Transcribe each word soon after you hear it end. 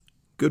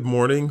Good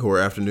morning or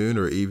afternoon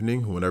or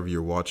evening, whenever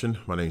you're watching.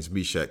 My name is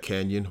Meshack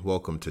Canyon.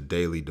 Welcome to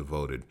Daily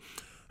Devoted.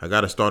 I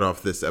got to start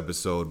off this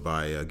episode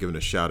by giving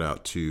a shout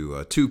out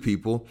to two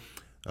people.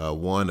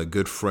 One, a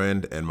good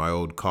friend and my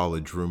old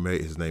college roommate.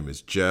 His name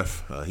is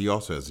Jeff. He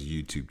also has a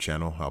YouTube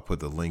channel. I'll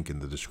put the link in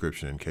the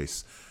description in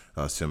case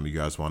some of you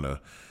guys want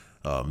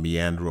to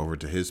meander over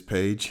to his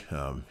page.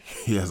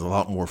 He has a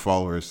lot more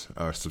followers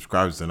or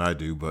subscribers than I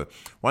do, but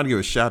I want to give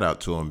a shout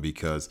out to him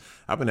because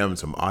I've been having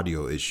some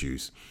audio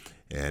issues.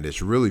 And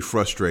it's really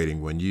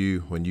frustrating when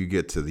you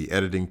get to the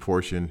editing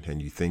portion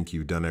and you think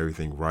you've done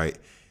everything right,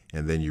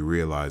 and then you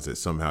realize that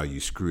somehow you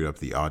screwed up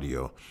the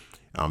audio.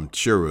 I'm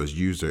sure it was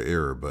user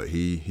error, but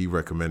he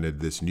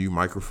recommended this new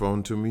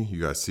microphone to me.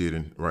 You guys see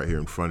it right here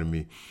in front of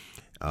me,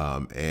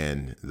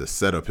 and the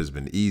setup has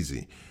been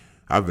easy.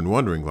 I've been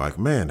wondering,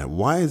 man,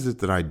 why is it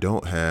that I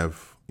don't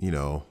have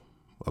 1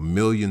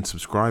 million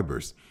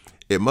subscribers?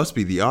 It must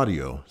be the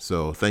audio.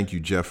 So thank you,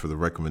 Jeff, for the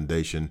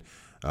recommendation.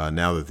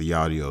 Now that the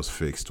audio is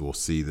fixed, we'll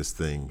see this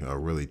thing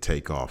really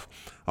take off.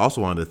 I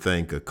also wanted to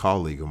thank a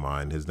colleague of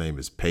mine. His name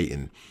is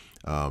Peyton.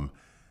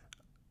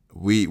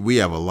 We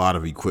have a lot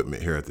of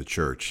equipment here at the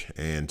church.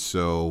 And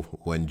so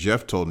when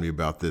Jeff told me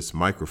about this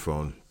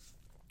microphone,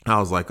 I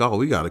was like, oh,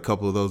 we got a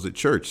couple of those at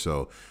church.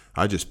 So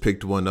I just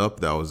picked one up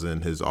that was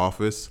in his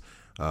office,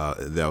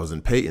 that was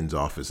in Peyton's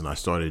office. And I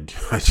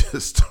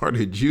just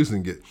started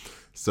using it.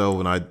 So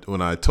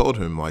when I told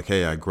him,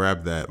 hey, I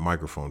grabbed that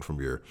microphone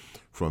from your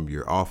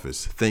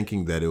office,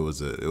 thinking that it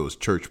was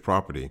church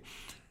property,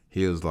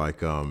 he was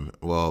like,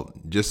 well,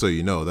 just so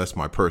you know, that's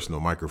my personal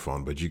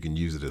microphone, but you can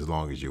use it as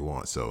long as you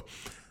want. So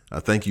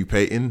thank you,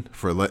 Peyton,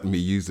 for letting me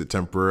use it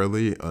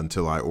temporarily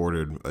until I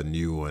ordered a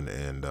new one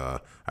and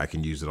I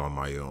can use it on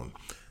my own.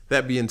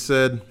 That being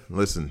said,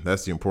 listen,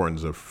 that's the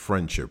importance of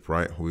friendship,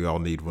 right? We all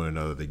need one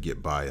another to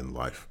get by in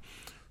life.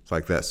 It's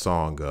like that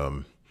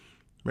song.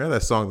 Remember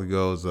that song that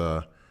goes,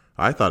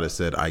 I thought it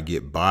said, I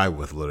get by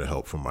with a little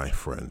help from my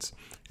friends.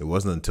 It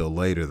wasn't until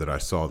later that I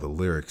saw the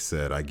lyrics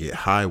said, I get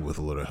high with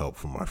a little help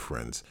from my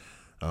friends.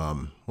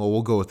 Well,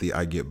 we'll go with the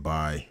I get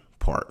by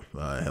part,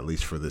 at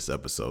least for this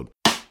episode.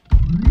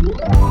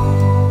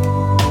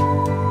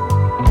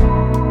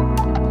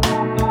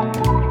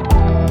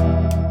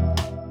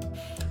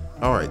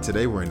 All right,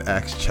 today we're in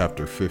Acts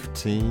chapter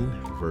 15,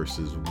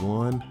 verses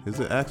 1. Is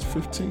it Acts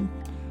 15?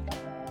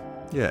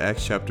 Yeah,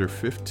 Acts chapter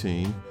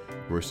 15,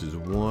 verses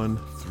 1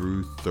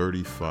 through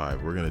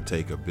 35. We're going to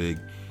take a big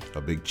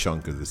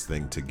chunk of this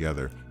thing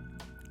together.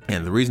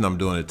 And the reason I'm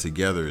doing it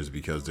together is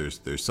because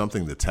there's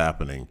something that's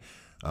happening.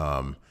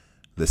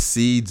 The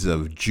seeds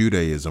of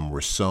Judaism were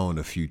sown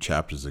a few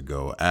chapters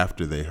ago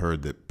after they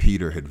heard that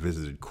Peter had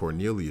visited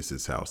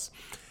Cornelius's house.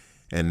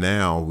 And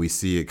now we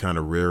see it kind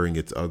of rearing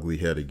its ugly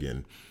head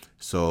again.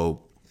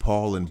 So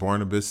Paul and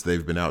Barnabas,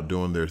 they've been out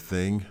doing their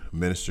thing,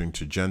 ministering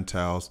to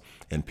Gentiles,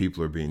 and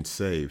people are being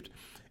saved.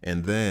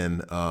 And then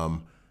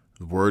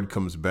the word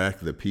comes back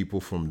that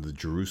people from the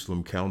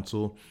Jerusalem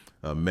council,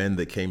 men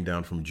that came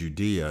down from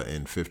Judea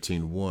in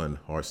 15:1,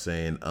 are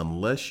saying,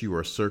 unless you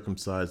are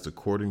circumcised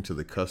according to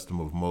the custom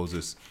of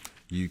Moses,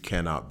 you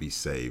cannot be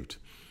saved.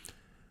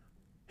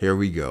 Here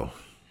we go,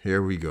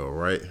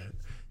 right?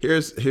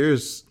 Here's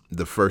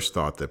the first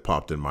thought that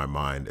popped in my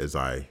mind as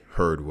I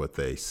heard what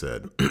they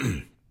said.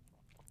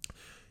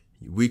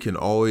 We can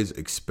always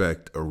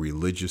expect a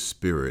religious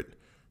spirit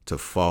to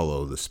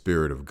follow the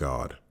Spirit of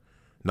God.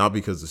 Not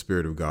because the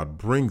Spirit of God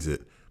brings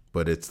it,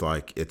 but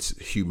it's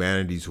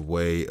humanity's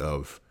way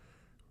of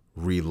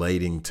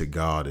relating to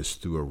God is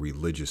through a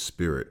religious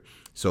spirit.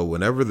 So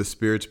whenever the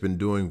Spirit's been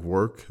doing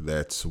work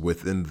that's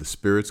within the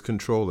Spirit's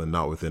control and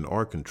not within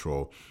our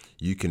control,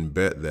 you can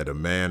bet that a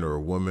man or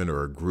a woman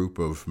or a group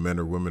of men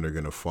or women are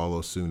going to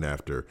follow soon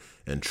after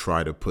and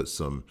try to put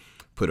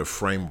a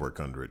framework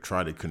under it,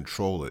 try to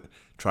control it,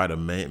 try to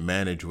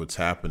manage what's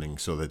happening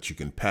so that you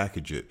can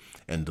package it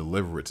and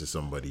deliver it to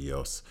somebody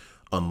else.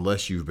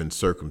 Unless you've been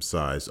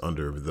circumcised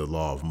under the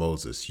law of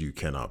Moses, you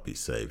cannot be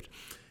saved.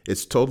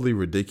 It's totally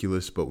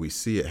ridiculous, but we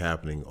see it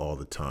happening all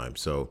the time.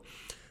 So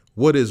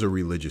what is a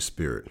religious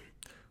spirit?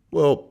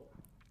 Well,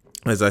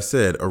 as I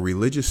said, a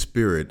religious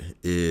spirit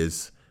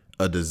is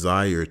a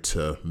desire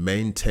to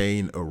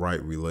maintain a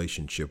right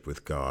relationship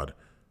with God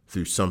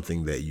through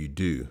something that you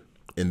do.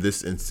 In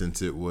this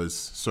instance, it was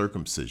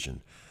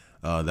circumcision.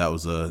 That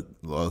was a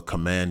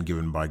command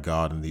given by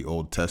God in the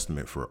Old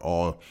Testament for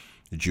all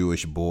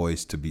Jewish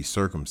boys to be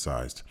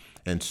circumcised.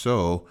 And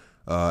so,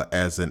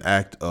 as an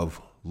act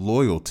of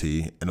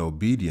loyalty and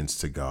obedience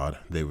to God,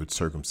 they would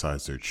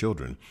circumcise their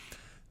children.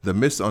 The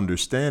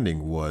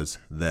misunderstanding was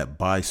that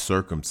by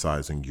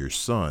circumcising your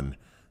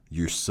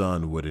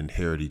son would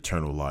inherit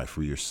eternal life,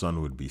 or your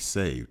son would be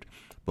saved.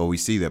 But we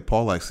see that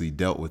Paul actually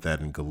dealt with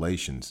that in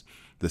Galatians.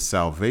 The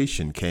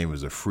salvation came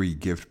as a free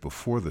gift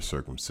before the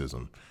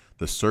circumcision.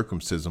 The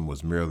circumcision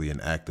was merely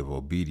an act of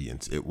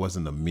obedience. It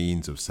wasn't a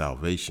means of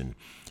salvation.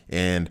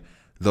 And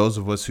those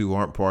of us who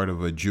aren't part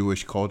of a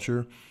Jewish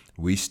culture,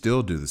 we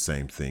still do the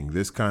same thing.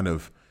 This kind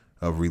of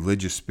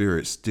religious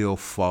spirit still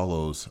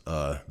follows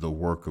the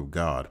work of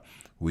God.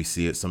 We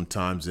see it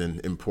sometimes in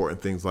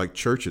important things like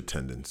church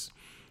attendance.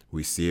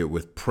 We see it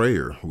with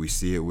prayer. We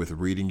see it with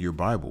reading your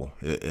Bible.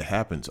 It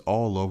happens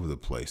all over the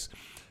place.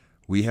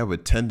 We have a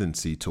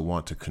tendency to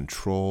want to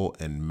control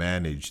and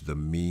manage the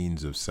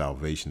means of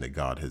salvation that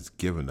God has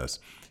given us.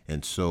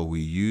 And so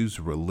we use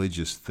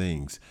religious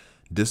things,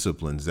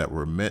 disciplines that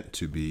were meant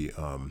to be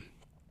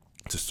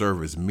to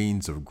serve as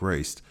means of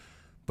grace.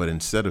 But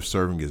instead of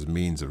serving as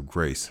means of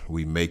grace,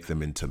 we make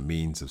them into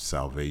means of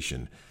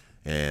salvation.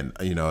 And,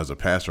 as a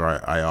pastor,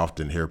 I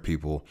often hear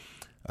people,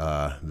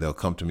 they'll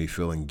come to me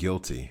feeling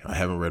guilty. I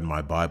haven't read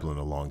my Bible in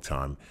a long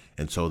time.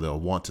 And so they'll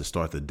want to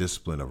start the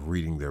discipline of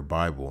reading their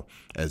Bible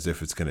as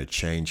if it's going to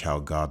change how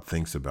God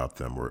thinks about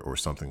them or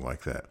something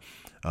like that.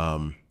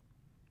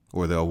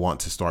 Or they'll want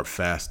to start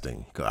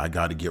fasting. I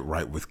got to get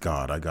right with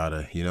God. I got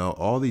to,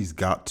 all these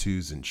got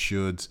tos and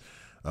shoulds.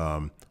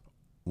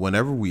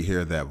 Whenever we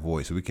hear that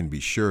voice, we can be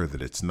sure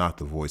that it's not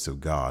the voice of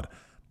God,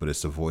 but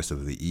it's the voice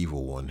of the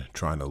evil one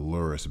trying to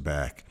lure us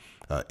back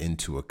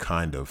into a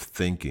kind of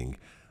thinking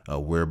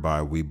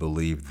whereby we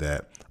believe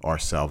that our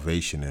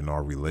salvation and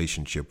our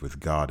relationship with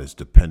God is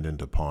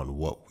dependent upon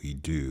what we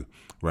do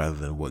rather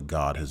than what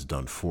God has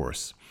done for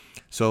us.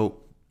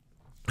 So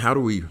how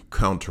do we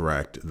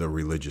counteract the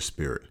religious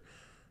spirit?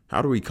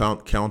 How do we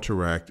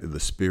counteract the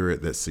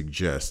spirit that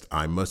suggests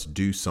I must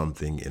do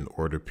something in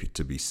order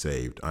to be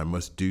saved? I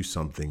must do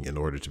something in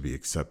order to be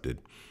accepted.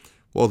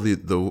 Well,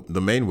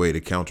 the main way to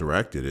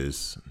counteract it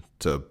is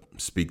to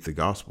speak the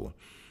gospel.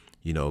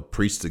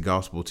 Preach the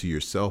gospel to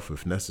yourself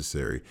if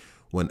necessary.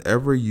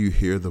 Whenever you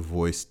hear the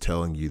voice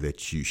telling you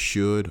that you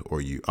should or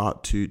you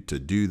ought to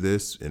do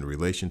this in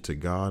relation to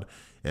God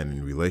and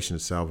in relation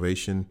to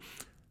salvation,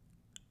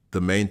 the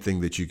main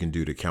thing that you can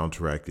do to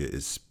counteract it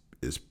is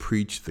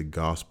preach the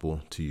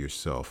gospel to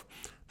yourself.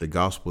 The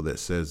gospel that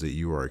says that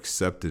you are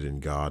accepted in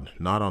God,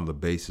 not on the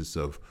basis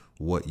of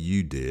what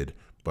you did,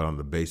 but on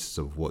the basis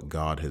of what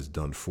God has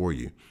done for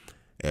you.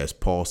 As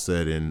Paul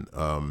said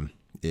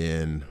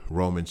in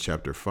Romans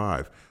chapter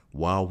 5,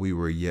 while we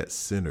were yet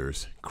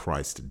sinners,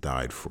 Christ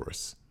died for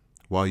us.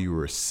 While you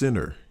were a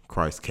sinner,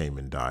 Christ came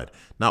and died.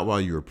 Not while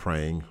you were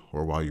praying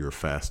or while you were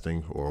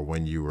fasting or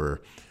when you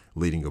were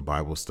leading a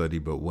Bible study,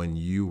 but when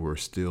you were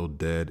still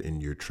dead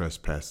in your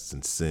trespasses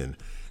and sin,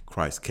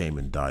 Christ came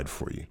and died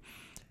for you.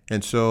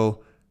 And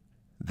so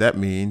that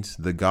means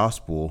the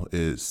gospel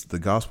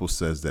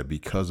says that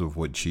because of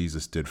what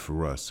Jesus did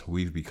for us,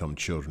 we've become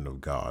children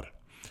of God.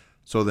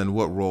 So then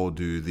what role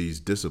do these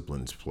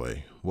disciplines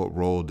play? What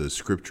role does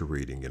scripture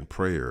reading and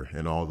prayer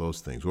and all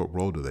those things, what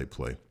role do they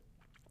play?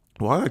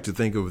 Well, I like to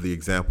think of the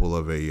example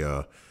of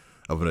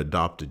an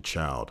adopted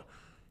child.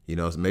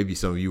 Maybe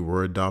some of you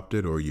were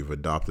adopted or you've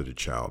adopted a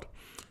child.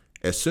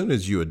 As soon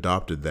as you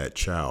adopted that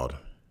child,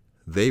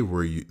 they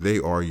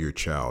are your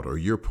child, or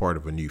you're part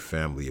of a new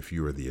family if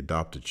you are the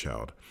adopted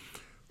child.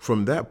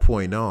 From that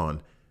point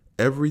on,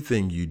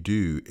 everything you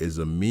do is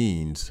a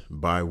means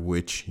by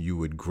which you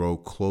would grow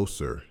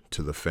closer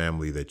to the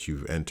family that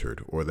you've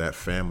entered, or that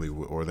family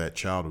or that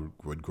child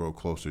would grow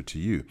closer to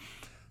you.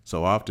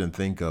 So I often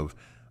think of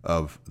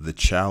the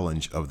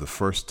challenge of the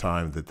first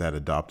time that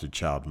adopted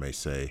child may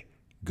say,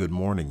 "Good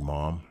morning,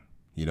 Mom."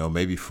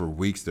 Maybe for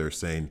weeks they're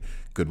saying,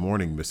 "Good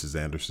morning, Mrs.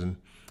 Anderson."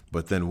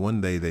 But then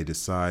one day they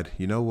decide,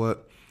 you know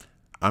what?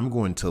 I'm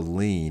going to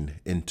lean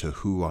into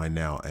who I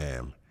now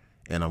am.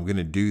 And I'm going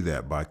to do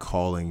that by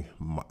calling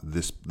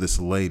this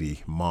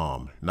lady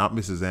Mom, not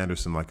Mrs.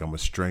 Anderson like I'm a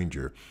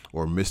stranger,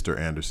 or Mr.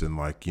 Anderson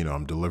like,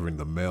 I'm delivering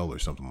the mail or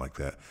something like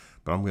that.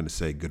 But I'm going to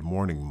say, "Good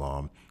morning,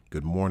 Mom.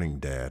 Good morning,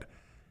 Dad."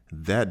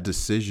 That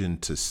decision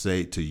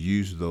to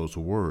use those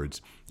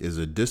words is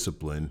a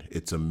discipline.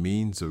 It's a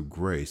means of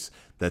grace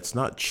that's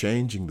not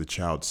changing the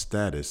child's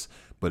status,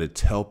 but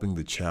it's helping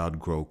the child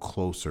grow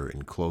closer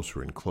and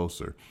closer and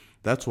closer.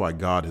 That's why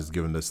God has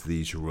given us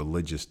these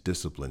religious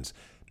disciplines,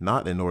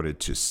 not in order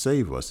to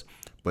save us,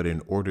 but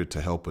in order to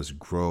help us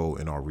grow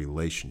in our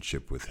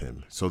relationship with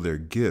Him. So they're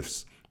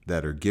gifts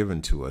that are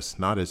given to us,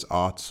 not as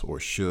oughts or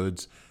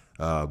shoulds,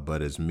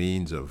 but as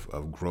means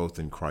of growth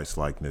in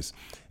Christ-likeness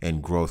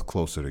and growth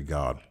closer to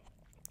God.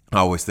 I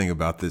always think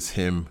about this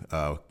hymn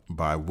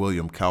by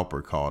William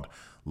Cowper called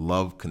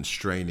 "Love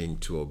Constraining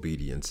to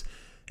Obedience."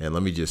 And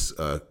let me just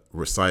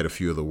recite a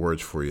few of the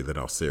words for you, then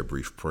I'll say a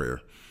brief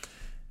prayer.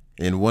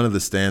 In one of the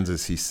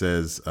stanzas, he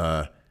says,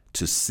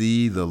 "To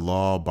see the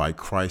law by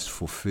Christ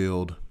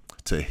fulfilled,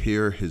 to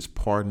hear His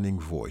pardoning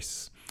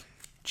voice,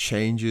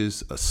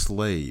 changes a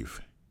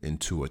slave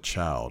into a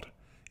child,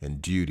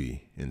 and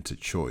duty into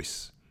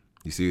choice."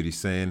 You see what he's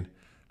saying?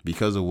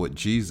 Because of what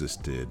Jesus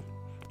did,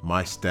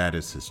 my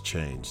status has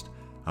changed.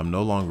 I'm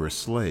no longer a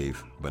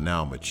slave, but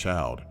now I'm a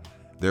child.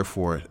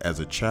 Therefore, as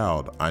a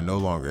child, I no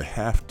longer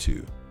have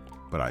to,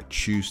 but I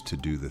choose to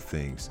do the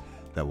things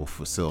that will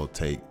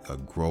facilitate a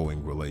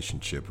growing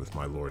relationship with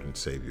my Lord and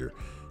Savior,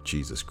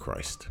 Jesus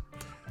Christ.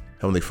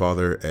 Heavenly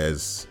Father,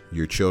 as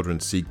your children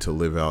seek to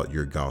live out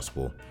your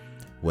gospel,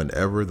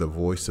 whenever the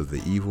voice of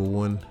the evil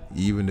one,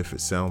 even if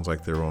it sounds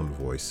like their own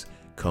voice,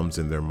 comes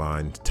in their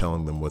mind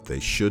telling them what they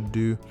should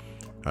do,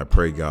 I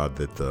pray, God,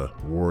 that the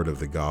word of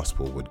the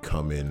gospel would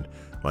come in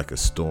like a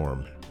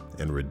storm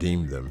and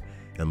redeem them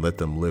and let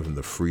them live in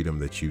the freedom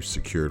that you've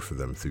secured for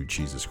them through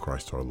Jesus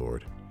Christ our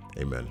Lord.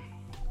 Amen.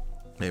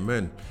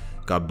 Amen.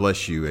 God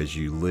bless you as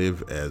you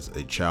live as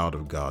a child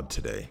of God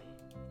today.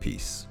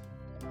 Peace.